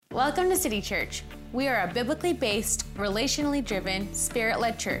Welcome to City Church. We are a biblically based, relationally driven,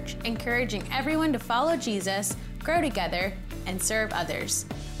 spirit-led church, encouraging everyone to follow Jesus, grow together, and serve others.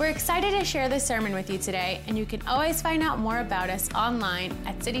 We're excited to share this sermon with you today, and you can always find out more about us online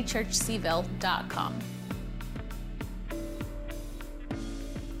at citychurchseville.com.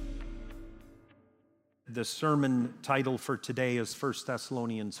 The sermon title for today is 1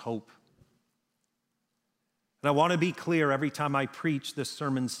 Thessalonians Hope. And I want to be clear every time I preach this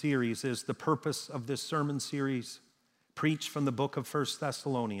sermon series is the purpose of this sermon series, preached from the book of 1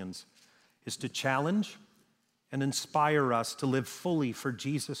 Thessalonians, is to challenge and inspire us to live fully for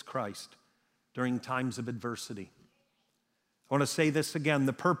Jesus Christ during times of adversity. I want to say this again.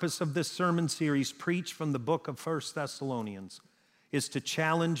 The purpose of this sermon series, preached from the book of 1 Thessalonians, is to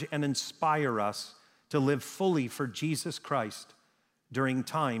challenge and inspire us to live fully for Jesus Christ during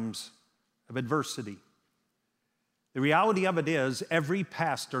times of adversity. The reality of it is, every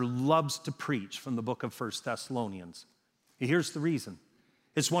pastor loves to preach from the book of 1 Thessalonians. Here's the reason.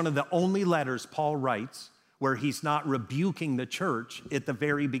 It's one of the only letters Paul writes where he's not rebuking the church at the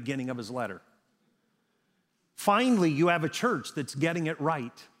very beginning of his letter. Finally, you have a church that's getting it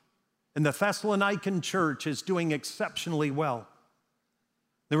right, and the Thessalonican church is doing exceptionally well.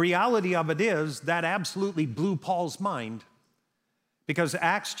 The reality of it is that absolutely blew Paul's mind, because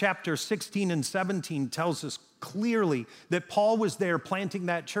Acts chapter 16 and 17 tells us clearly that Paul was there planting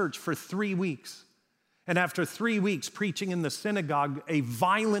that church for 3 weeks. And after 3 weeks preaching in the synagogue, a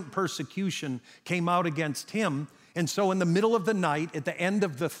violent persecution came out against him. And so in the middle of the night, at the end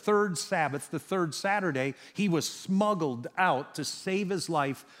of the third Sabbath, the third Saturday, he was smuggled out to save his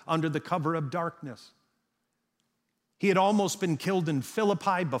life under the cover of darkness. He had almost been killed in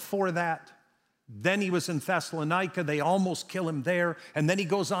Philippi before that. Then he was in Thessalonica. They almost kill him there. And then he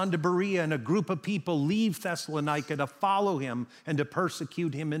goes on to Berea, and a group of people leave Thessalonica to follow him and to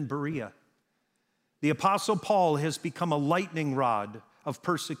persecute him in Berea. The Apostle Paul has become a lightning rod of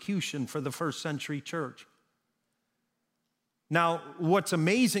persecution for the first century church. Now, what's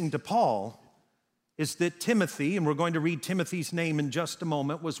amazing to Paul is that Timothy, and we're going to read Timothy's name in just a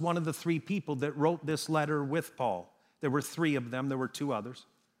moment, was one of the 3 people that wrote this letter with Paul. There were 3 of them. There were 2 others.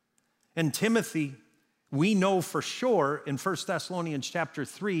 And Timothy, we know for sure in 1 Thessalonians chapter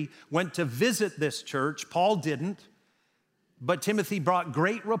 3, went to visit this church. Paul didn't, but Timothy brought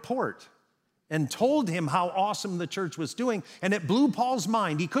great report and told him how awesome the church was doing. And it blew Paul's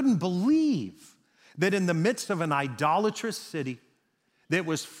mind. He couldn't believe that in the midst of an idolatrous city that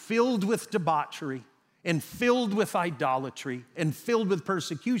was filled with debauchery and filled with idolatry and filled with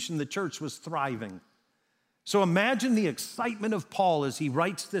persecution, the church was thriving. So imagine the excitement of Paul as he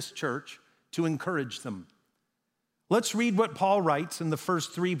writes this church to encourage them. Let's read what Paul writes in the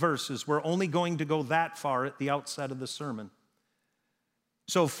first 3 verses. We're only going to go that far at the outset of the sermon.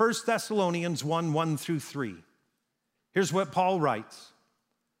 So 1 Thessalonians 1 through 3. Here's what Paul writes.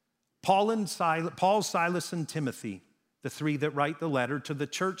 Paul, Silas, and Timothy, the 3 that write the letter, to the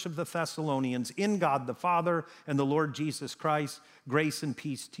church of the Thessalonians, in God the Father and the Lord Jesus Christ, grace and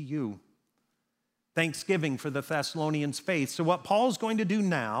peace to you. Thanksgiving for the Thessalonians' faith. So what Paul's going to do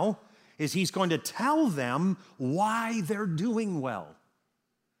now is he's going to tell them why they're doing well.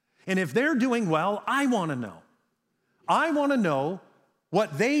 And if they're doing well, I want to know. I want to know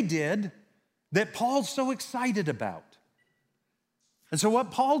what they did that Paul's so excited about. And so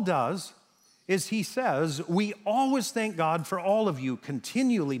what Paul does is he says, we always thank God for all of you,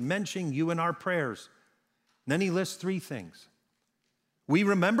 continually mentioning you in our prayers. And then he lists 3 things. We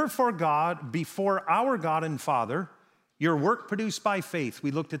remember before our God and Father, your work produced by faith.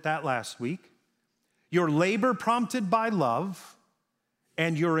 We looked at that last week. Your labor prompted by love,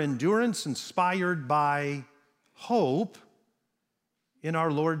 and your endurance inspired by hope in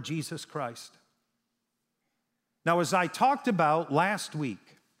our Lord Jesus Christ. Now, as I talked about last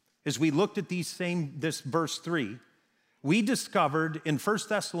week, as we looked at this verse 3, we discovered in 1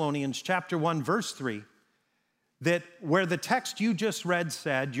 Thessalonians chapter 1, verse 3, that where the text you just read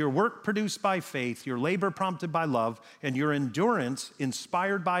said, your work produced by faith, your labor prompted by love, and your endurance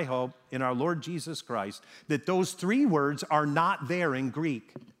inspired by hope in our Lord Jesus Christ, that those 3 words are not there in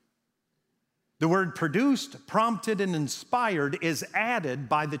Greek. The word produced, prompted, and inspired is added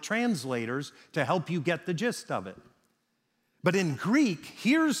by the translators to help you get the gist of it. But in Greek,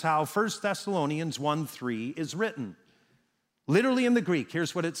 here's how 1 Thessalonians 1:3 is written. Literally in the Greek,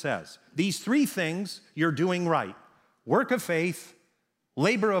 here's what it says. These 3 things you're doing right. Work of faith,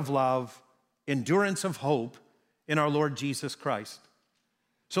 labor of love, endurance of hope in our Lord Jesus Christ.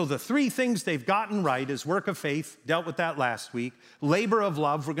 So the 3 things they've gotten right is work of faith, dealt with that last week, labor of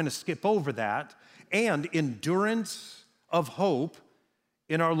love, we're going to skip over that, and endurance of hope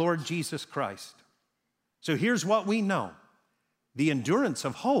in our Lord Jesus Christ. So here's what we know. The endurance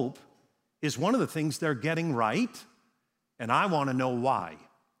of hope is one of the things they're getting right, and I want to know why.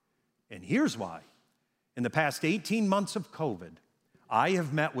 And here's why. In the past 18 months of COVID, I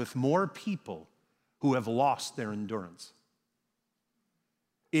have met with more people who have lost their endurance.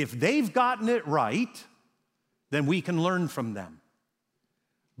 If they've gotten it right, then we can learn from them.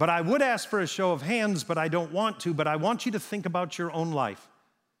 But I would ask for a show of hands, but I don't want to, but I want you to think about your own life.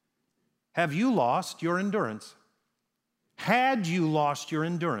 Have you lost your endurance? Had you lost your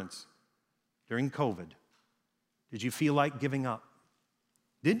endurance during COVID? Did you feel like giving up?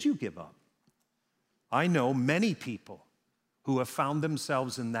 Did you give up? I know many people who have found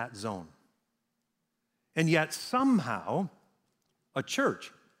themselves in that zone. And yet somehow, a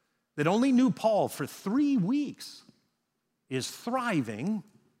church that only knew Paul for 3 weeks is thriving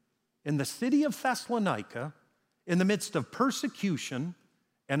in the city of Thessalonica in the midst of persecution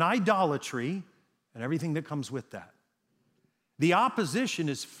and idolatry and everything that comes with that. The opposition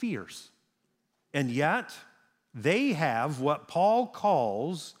is fierce, and yet they have what Paul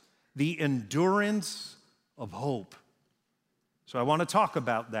calls the endurance of hope. So I want to talk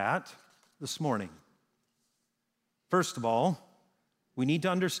about that this morning. First of all, we need to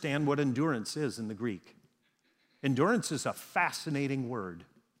understand what endurance is in the Greek. Endurance is a fascinating word.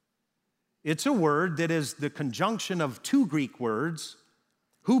 It's a word that is the conjunction of two Greek words,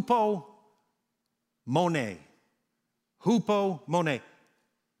 hupomone. Hupomone.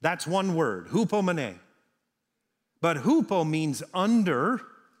 That's one word, hupomone. But hupo means under,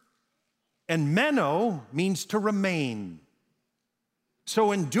 and meno means to remain.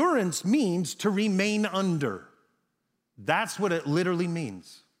 So endurance means to remain under. That's what it literally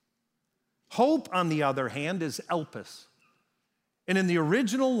means. Hope, on the other hand, is elpis. And in the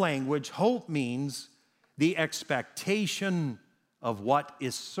original language, hope means the expectation of what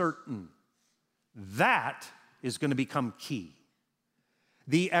is certain. That is going to become key.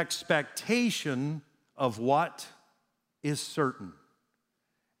 The expectation of what is certain.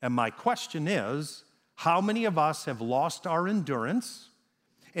 And my question is, how many of us have lost our endurance?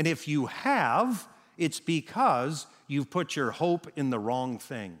 And if you have, it's because you've put your hope in the wrong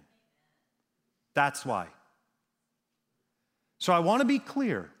thing. That's why. So I want to be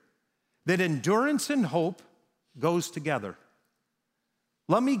clear that endurance and hope goes together.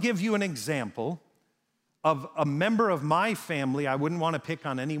 Let me give you an example of a member of my family. I wouldn't want to pick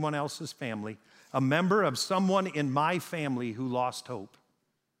on anyone else's family. A member of someone in my family who lost hope.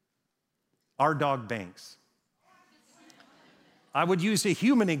 Our dog Banks. I would use a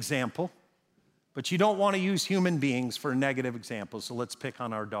human example, but you don't want to use human beings for negative examples, so let's pick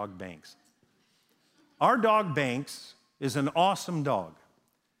on our dog Banks. Our dog Banks is an awesome dog.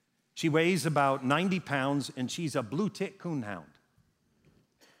 She weighs about 90 pounds, and she's a blue tick coonhound.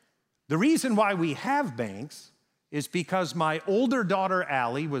 The reason why we have Banks is because my older daughter,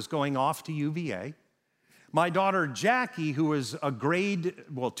 Allie, was going off to UVA. My daughter, Jackie, who was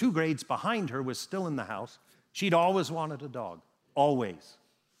two grades behind her, was still in the house. She'd always wanted a dog, always.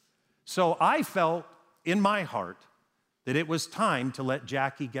 So I felt in my heart that it was time to let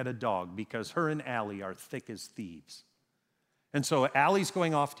Jackie get a dog because her and Allie are thick as thieves. And so Allie's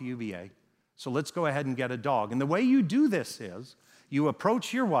going off to UVA, so let's go ahead and get a dog. And the way you do this is you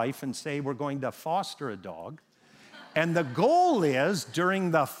approach your wife and say, we're going to foster a dog. And the goal is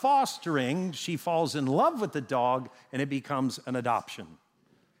during the fostering, she falls in love with the dog and it becomes an adoption.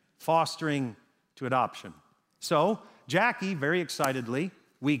 Fostering to adoption. So Jackie, very excitedly,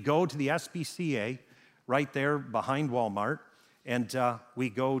 we go to the SPCA right there behind Walmart, and we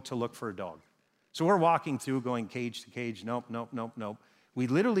go to look for a dog. So we're walking through, going cage to cage. Nope, nope, nope, nope. We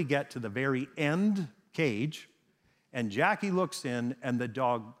literally get to the very end cage, and Jackie looks in, and the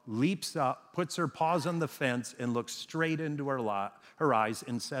dog leaps up, puts her paws on the fence, and looks straight into her eyes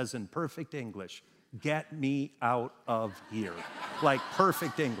and says in perfect English, "Get me out of here." Like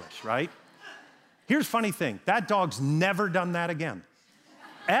perfect English, right? Here's the funny thing. That dog's never done that again.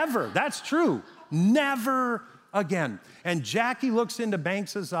 Ever. That's true. Never again. And Jackie looks into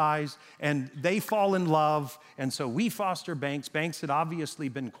Banks's eyes, and they fall in love, and so we foster Banks. Banks had obviously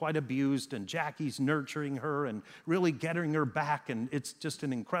been quite abused, and Jackie's nurturing her and really getting her back, and it's just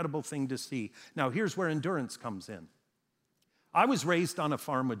an incredible thing to see. Now, here's where endurance comes in. I was raised on a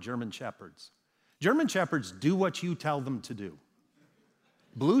farm with German Shepherds. German Shepherds do what you tell them to do.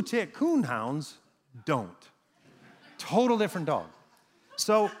 Blue tick coonhounds don't. Total different dog.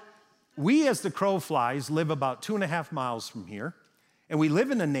 So we, as the crow flies, live about 2.5 miles from here, and we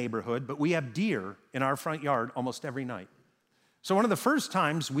live in a neighborhood, but we have deer in our front yard almost every night. So one of the first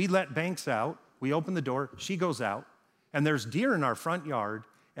times we let Banks out, we open the door, she goes out, And there's deer in our front yard,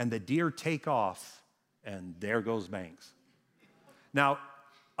 and the deer take off, and there goes Banks. Now,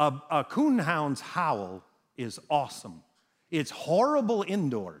 a coonhound's howl is awesome. It's horrible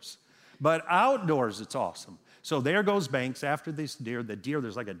indoors, but outdoors it's awesome. So there goes Banks after this deer. The deer,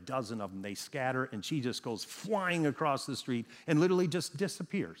 there's like a dozen of them. They scatter, and she just goes flying across the street and literally just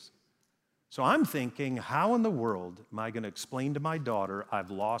disappears. So I'm thinking, how in the world am I going to explain to my daughter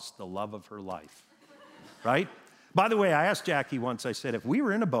I've lost the love of her life, right? By the way, I asked Jackie once, I said, if we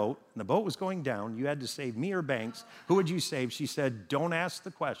were in a boat and the boat was going down, you had to save me or Banks, who would you save? She said, don't ask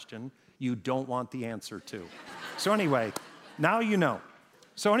the question you don't want the answer to. So anyway, now you know.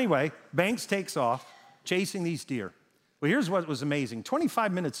 So anyway, Banks takes off, chasing these deer. Well, here's what was amazing.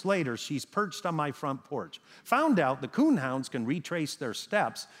 25 minutes later, she's perched on my front porch. Found out the coonhounds can retrace their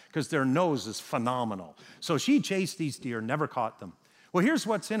steps because their nose is phenomenal. So she chased these deer, never caught them. Well, here's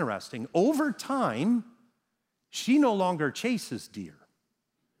what's interesting. Over time, she no longer chases deer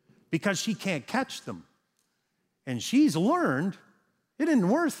because she can't catch them. And she's learned it isn't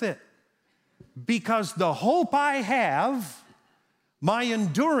worth it because the hope I have, my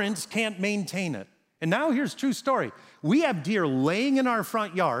endurance can't maintain it. And now here's a true story. We have deer laying in our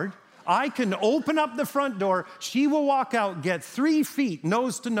front yard. I can open up the front door. She will walk out, get 3 feet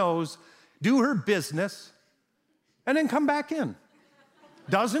nose to nose, do her business, and then come back in.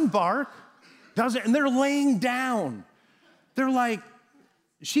 Doesn't bark, and they're laying down. They're like,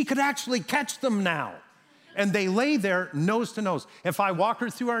 she could actually catch them now. And they lay there nose to nose. If I walk her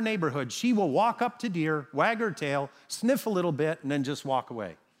through our neighborhood, she will walk up to deer, wag her tail, sniff a little bit, and then just walk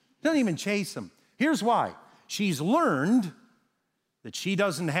away. Doesn't even chase them. Here's why. She's learned that she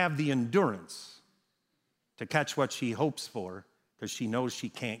doesn't have the endurance to catch what she hopes for because she knows she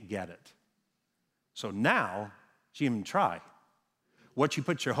can't get it. So now she even try. What you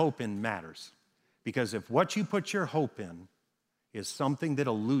put your hope in matters. Because if what you put your hope in is something that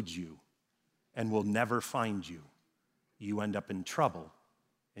eludes you and will never find you, you end up in trouble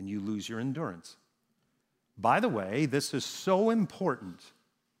and you lose your endurance. By the way, this is so important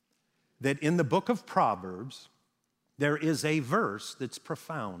that in the book of Proverbs, there is a verse that's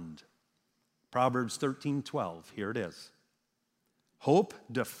profound. Proverbs 13:12, here it is. Hope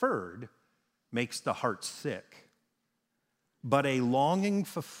deferred makes the heart sick, but a longing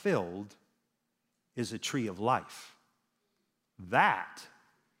fulfilled is a tree of life. That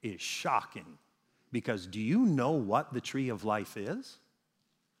is shocking, because do you know what the tree of life is?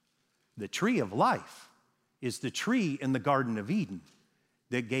 The tree of life is the tree in the Garden of Eden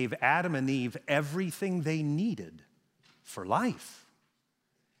that gave Adam and Eve everything they needed for life.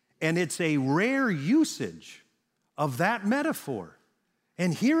 And it's a rare usage of that metaphor.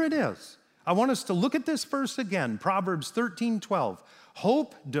 And here it is. I want us to look at this verse again, Proverbs 13:12.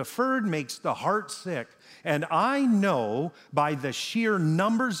 Hope deferred makes the heart sick. And I know by the sheer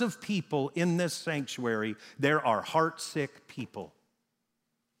numbers of people in this sanctuary, there are heart-sick people.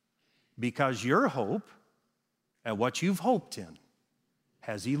 Because your hope and what you've hoped in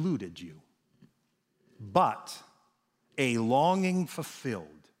has eluded you. But a longing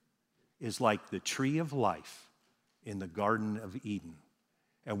fulfilled is like the tree of life in the Garden of Eden.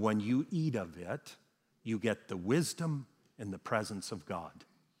 And when you eat of it, you get the wisdom and the presence of God.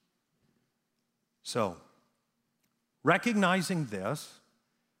 So, recognizing this,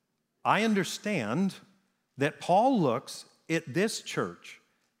 I understand that Paul looks at this church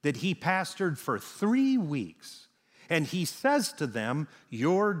that he pastored for 3 weeks, and he says to them,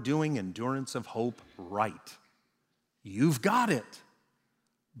 you're doing endurance of hope right. You've got it.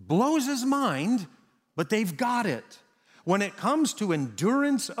 Blows his mind, but they've got it. When it comes to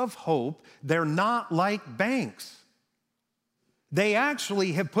endurance of hope, they're not like Banks. They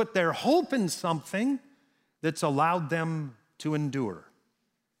actually have put their hope in something that's allowed them to endure.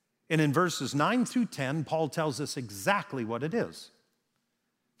 And in verses 9 through 10, Paul tells us exactly what it is.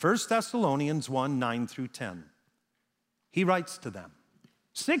 1 Thessalonians 1, 9 through 10. He writes to them.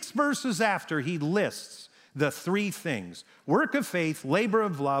 6 verses after, he lists the 3 things: work of faith, labor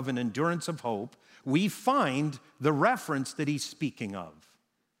of love, and endurance of hope. We find the reference that he's speaking of.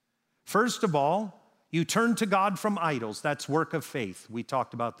 First of all, you turn to God from idols. That's work of faith. We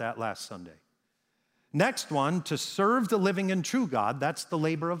talked about that last Sunday. Next one, to serve the living and true God. That's the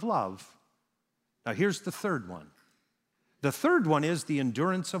labor of love. Now here's the third one. The third one is the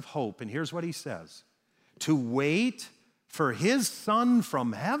endurance of hope. And here's what he says: to wait for his Son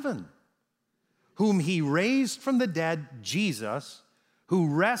from heaven, whom he raised from the dead, Jesus, who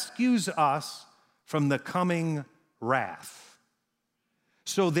rescues us from the coming wrath.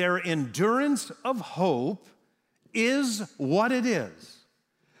 So their endurance of hope is what it is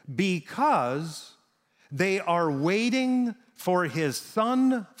because They are waiting for his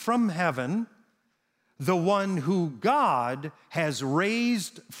Son from heaven, the one who God has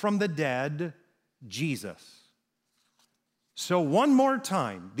raised from the dead, Jesus. So one more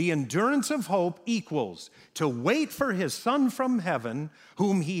time, the endurance of hope equals to wait for his Son from heaven,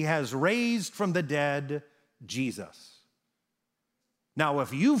 whom he has raised from the dead, Jesus. Now,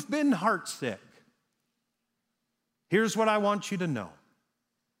 if you've been heartsick, here's what I want you to know.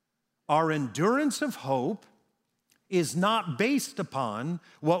 Our endurance of hope is not based upon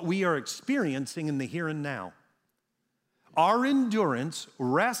what we are experiencing in the here and now. Our endurance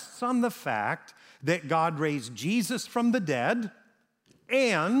rests on the fact that God raised Jesus from the dead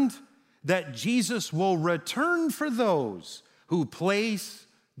and that Jesus will return for those who place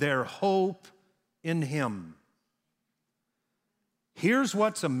their hope in him. Here's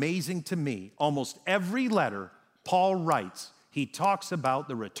what's amazing to me. Almost every letter Paul writes, he talks about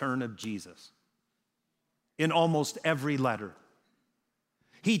the return of Jesus. In almost every letter.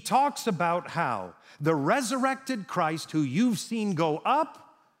 He talks about how the resurrected Christ, who you've seen go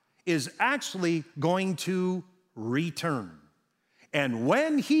up, is actually going to return. And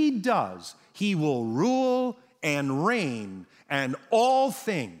when he does, he will rule and reign, and all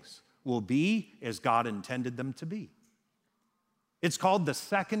things will be as God intended them to be. It's called the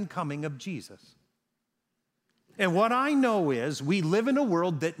second coming of Jesus. And what I know is we live in a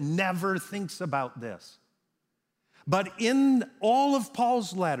world that never thinks about this. But in all of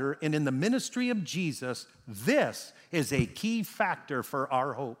Paul's letter and in the ministry of Jesus, this is a key factor for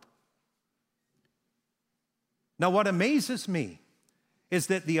our hope. Now, what amazes me is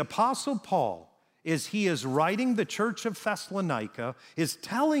that the Apostle Paul, as he is writing the church of Thessalonica, is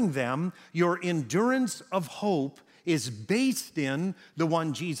telling them your endurance of hope is based in the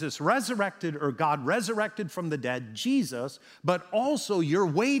one Jesus resurrected, or God resurrected from the dead, Jesus, but also you're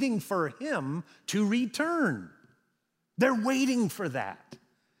waiting for him to return. They're waiting for that.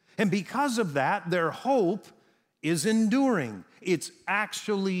 And because of that, their hope is enduring. It's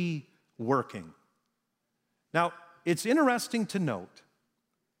actually working. Now, it's interesting to note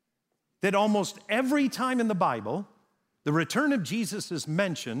that almost every time in the Bible the return of Jesus is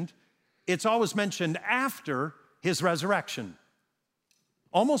mentioned, it's always mentioned after his resurrection.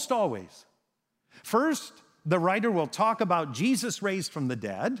 Almost always. First, the writer will talk about Jesus raised from the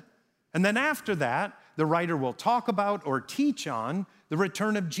dead, and then after that, the writer will talk about or teach on the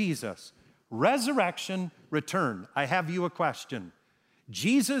return of Jesus. Resurrection, return. I have you a question.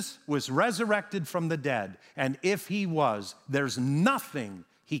 Jesus was resurrected from the dead, and if he was, there's nothing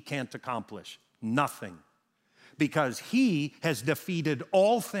he can't accomplish. Nothing. Because he has defeated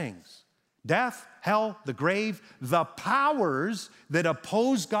all things. Death, hell, the grave, the powers that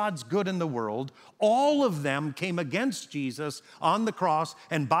oppose God's good in the world, all of them came against Jesus on the cross,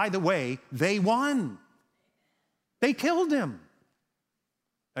 and by the way, they won. They killed him.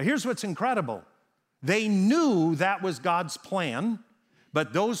 Now here's what's incredible. They knew that was God's plan,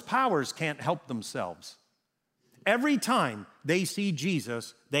 but those powers can't help themselves. Every time they see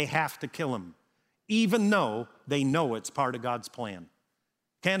Jesus, they have to kill him, even though they know it's part of God's plan.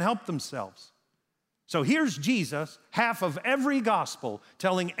 Can't help themselves. So here's Jesus, half of every gospel,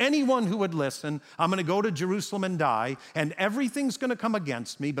 telling anyone who would listen, I'm going to go to Jerusalem and die, and everything's going to come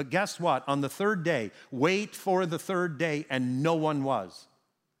against me, but guess what? On the third day, wait for the third day, and no one was.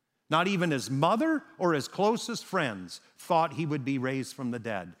 Not even his mother or his closest friends thought he would be raised from the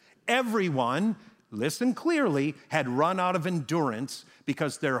dead. Everyone, listen clearly, had run out of endurance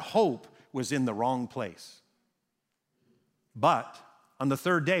because their hope was in the wrong place. But on the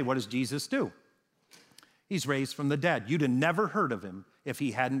third day, what does Jesus do? He's raised from the dead. You'd have never heard of him if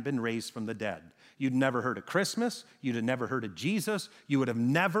he hadn't been raised from the dead. You'd never heard of Christmas. You'd have never heard of Jesus. You would have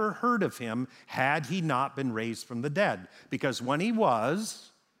never heard of him had he not been raised from the dead. Because when he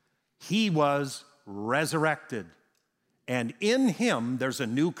was resurrected. And in him, there's a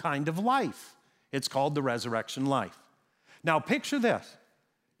new kind of life. It's called the resurrection life. Now, picture this.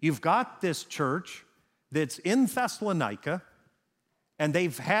 You've got this church that's in Thessalonica, and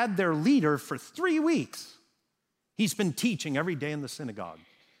they've had their leader for 3 weeks. He's been teaching every day in the synagogue.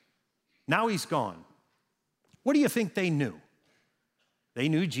 Now he's gone. What do you think they knew? They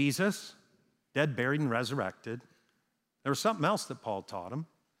knew Jesus, dead, buried, and resurrected. There was something else that Paul taught them,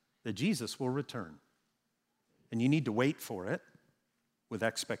 that Jesus will return. And you need to wait for it with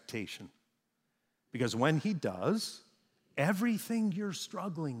expectation. Because when he does, everything you're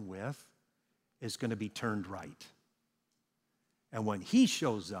struggling with is going to be turned right. And when he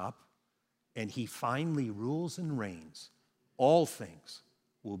shows up and he finally rules and reigns, all things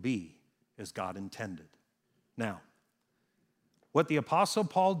will be as God intended. Now, what the Apostle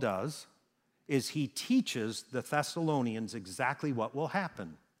Paul does is he teaches the Thessalonians exactly what will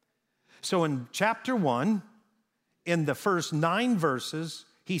happen. So in chapter 1, in the first 9 verses,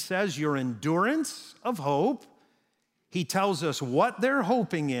 he says your endurance of hope. He tells us what they're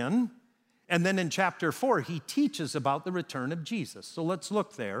hoping in. And then in chapter 4, he teaches about the return of Jesus. So let's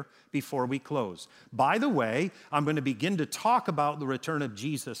look there before we close. By the way, I'm going to begin to talk about the return of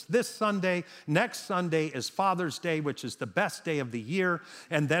Jesus this Sunday. Next Sunday is Father's Day, which is the best day of the year.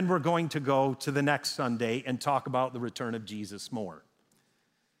 And then we're going to go to the next Sunday and talk about the return of Jesus more.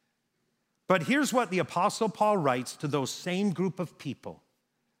 But here's what the Apostle Paul writes to those same group of people.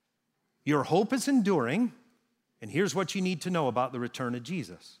 Your hope is enduring, and here's what you need to know about the return of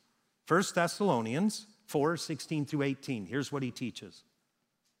Jesus. 1 Thessalonians 4, 16 through 18. Here's what he teaches.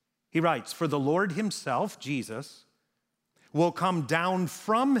 He writes, for the Lord himself, Jesus, will come down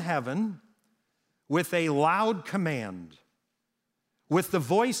from heaven with a loud command, with the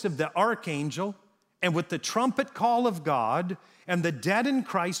voice of the archangel, and with the trumpet call of God, and the dead in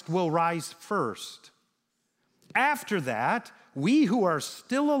Christ will rise first. After that, we who are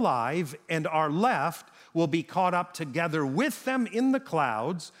still alive and are left will be caught up together with them in the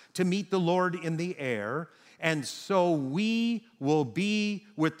clouds to meet the Lord in the air, and so we will be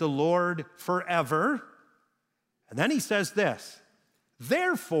with the Lord forever. And then he says this,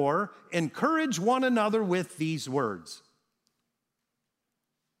 therefore, encourage one another with these words.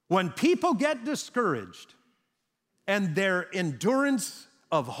 When people get discouraged and their endurance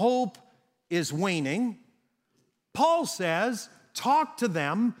of hope is waning, Paul says, talk to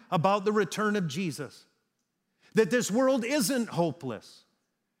them about the return of Jesus. That this world isn't hopeless.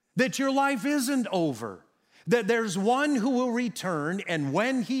 That your life isn't over. That there's one who will return, and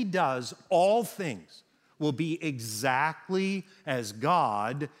when he does, all things will be exactly as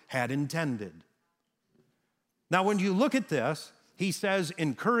God had intended. Now, when you look at this, he says,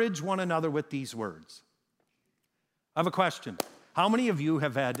 encourage one another with these words. I have a question. How many of you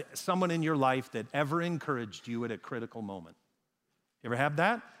have had someone in your life that ever encouraged you at a critical moment? You ever have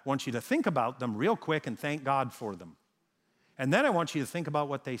that? I want you to think about them real quick and thank God for them. And then I want you to think about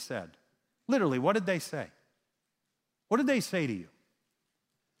what they said. Literally, what did they say? What did they say to you?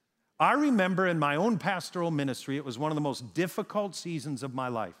 I remember in my own pastoral ministry, it was one of the most difficult seasons of my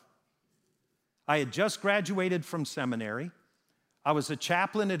life. I had just graduated from seminary. I was a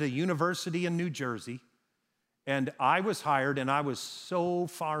chaplain at a university in New Jersey, and I was hired, and I was so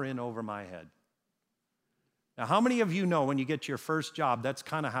far in over my head. Now, how many of you know when you get your first job, that's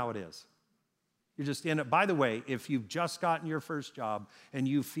kind of how it is? You're just in it. By the way, if you've just gotten your first job and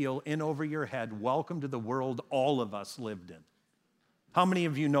you feel in over your head, welcome to the world all of us lived in. How many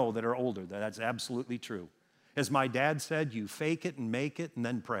of you know that are older that that's absolutely true? As my dad said, you fake it and make it and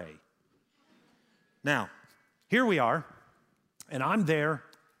then pray. Now, here we are, and I'm there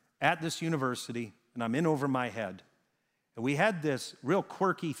at this university, and I'm in over my head. And we had this real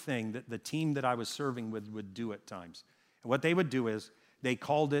quirky thing that the team that I was serving with would do at times. And what they would do is they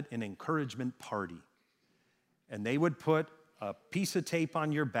called it an encouragement party. And they would put a piece of tape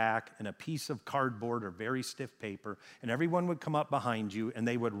on your back and a piece of cardboard or very stiff paper, and everyone would come up behind you and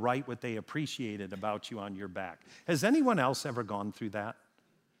they would write what they appreciated about you on your back. Has anyone else ever gone through that?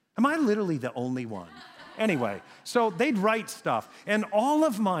 Am I literally the only one? Anyway, so they'd write stuff, and all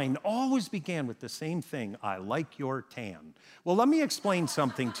of mine always began with the same thing, I like your tan. Well, let me explain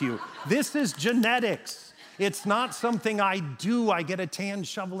something to you. This is genetics. It's not something I do. I get a tan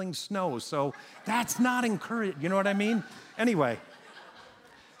shoveling snow, so that's not encouraged. You know what I mean? Anyway,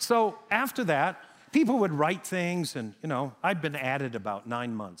 so after that, people would write things, and, I'd been at it about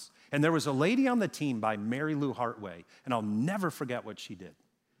 9 months. And there was a lady on the team by Mary Lou Hartway, and I'll never forget what she did.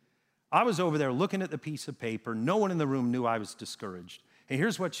 I was over there looking at the piece of paper. No one in the room knew I was discouraged. And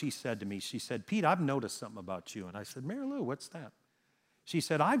here's what she said to me. She said, Pete, I've noticed something about you. And I said, Mary Lou, what's that? She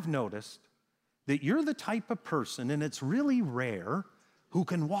said, I've noticed that you're the type of person, and it's really rare, who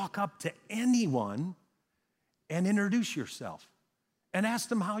can walk up to anyone and introduce yourself and ask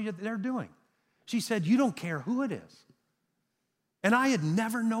them how they're doing. She said, you don't care who it is. And I had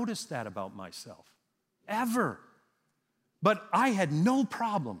never noticed that about myself, ever. But I had no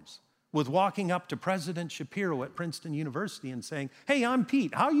problems with walking up to President Shapiro at Princeton University and saying, hey, I'm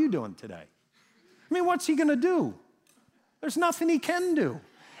Pete, how are you doing today? I mean, what's he gonna do? There's nothing he can do.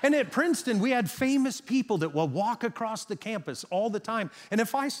 And at Princeton, we had famous people that will walk across the campus all the time. And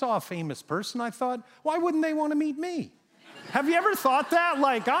if I saw a famous person, I thought, why wouldn't they want to meet me? Have you ever thought that?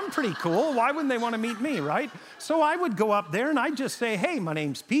 Like, I'm pretty cool. Why wouldn't they want to meet me, right? So I would go up there and I'd just say, hey, my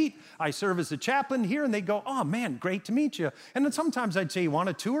name's Pete. I serve as a chaplain here. And they'd go, oh, man, great to meet you. And then sometimes I'd say, you want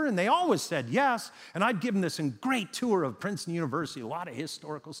a tour? And they always said yes. And I'd give them this great tour of Princeton University, a lot of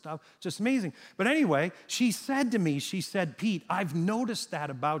historical stuff, just amazing. But anyway, she said to me, she said, Pete, I've noticed that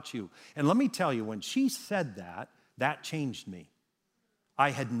about you. And let me tell you, when she said that, that changed me.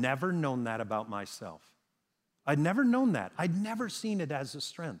 I had never known that about myself. I'd never known that. I'd never seen it as a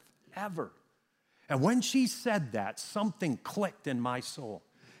strength, ever. And when she said that, something clicked in my soul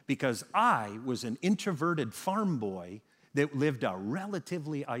because I was an introverted farm boy that lived a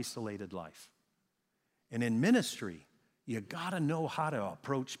relatively isolated life. And in ministry, you gotta know how to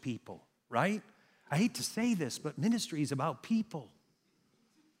approach people, right? I hate to say this, but ministry is about people.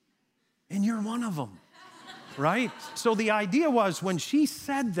 And you're one of them. Right? So the idea was when she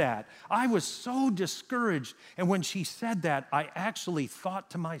said that, I was so discouraged. And when she said that, I actually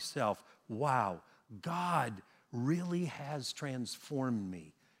thought to myself, wow, God really has transformed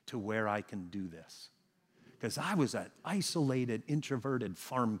me to where I can do this. Because I was an isolated, introverted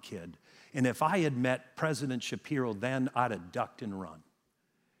farm kid. And if I had met President Shapiro then, I'd have ducked and run.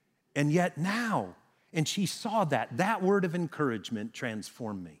 And yet now, and she saw that word of encouragement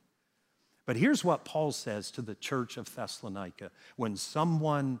transformed me. But here's what Paul says to the church of Thessalonica. When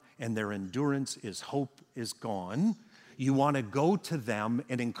someone and their endurance is hope is gone, you want to go to them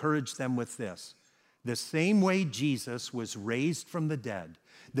and encourage them with this. The same way Jesus was raised from the dead,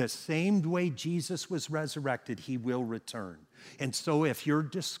 the same way Jesus was resurrected, he will return. And so if you're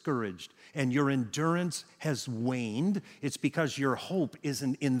discouraged and your endurance has waned, it's because your hope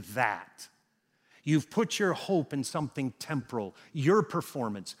isn't in that. You've put your hope in something temporal, your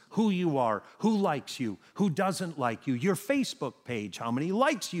performance, who you are, who likes you, who doesn't like you, your Facebook page, how many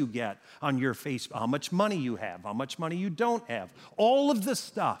likes you get on your Facebook, how much money you have, how much money you don't have, all of the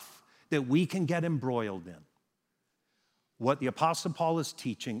stuff that we can get embroiled in. What the Apostle Paul is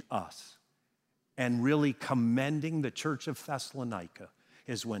teaching us and really commending the church of Thessalonica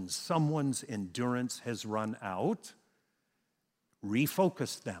is when someone's endurance has run out,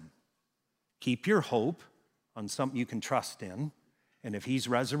 refocus them. Keep your hope on something you can trust in, and if he's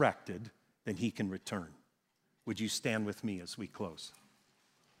resurrected, then he can return. Would you stand with me as we close?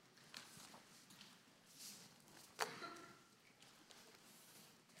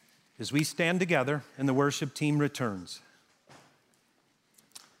 As we stand together and the worship team returns,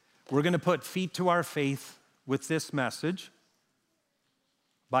 we're going to put feet to our faith with this message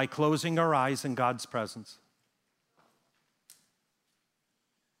by closing our eyes in God's presence.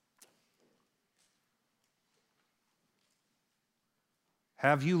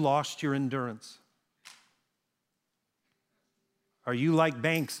 Have you lost your endurance? Are you like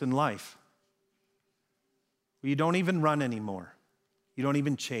Banks in life? Where you don't even run anymore. You don't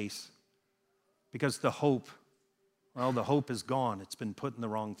even chase. Because the hope is gone. It's been put in the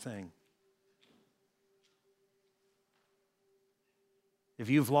wrong thing. If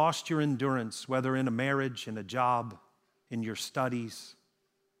you've lost your endurance, whether in a marriage, in a job, in your studies,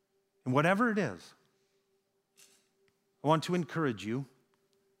 and whatever it is, I want to encourage you.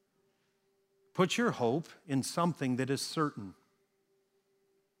 Put your hope in something that is certain.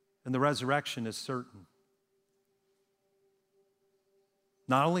 And the resurrection is certain.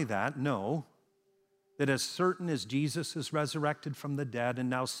 Not only that, know that as certain as Jesus is resurrected from the dead and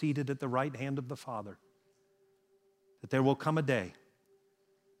now seated at the right hand of the Father, that there will come a day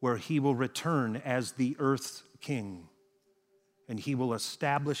where he will return as the earth's king, and he will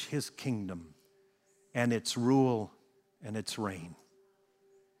establish his kingdom and its rule and its reign.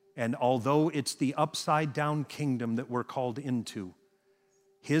 And although it's the upside-down kingdom that we're called into,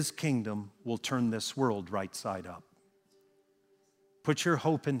 his kingdom will turn this world right side up. Put your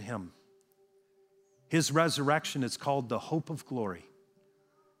hope in him. His resurrection is called the hope of glory.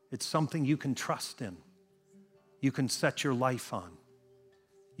 It's something you can trust in. You can set your life on.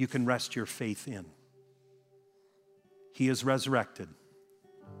 You can rest your faith in. He is resurrected,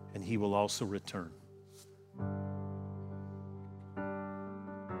 and he will also return.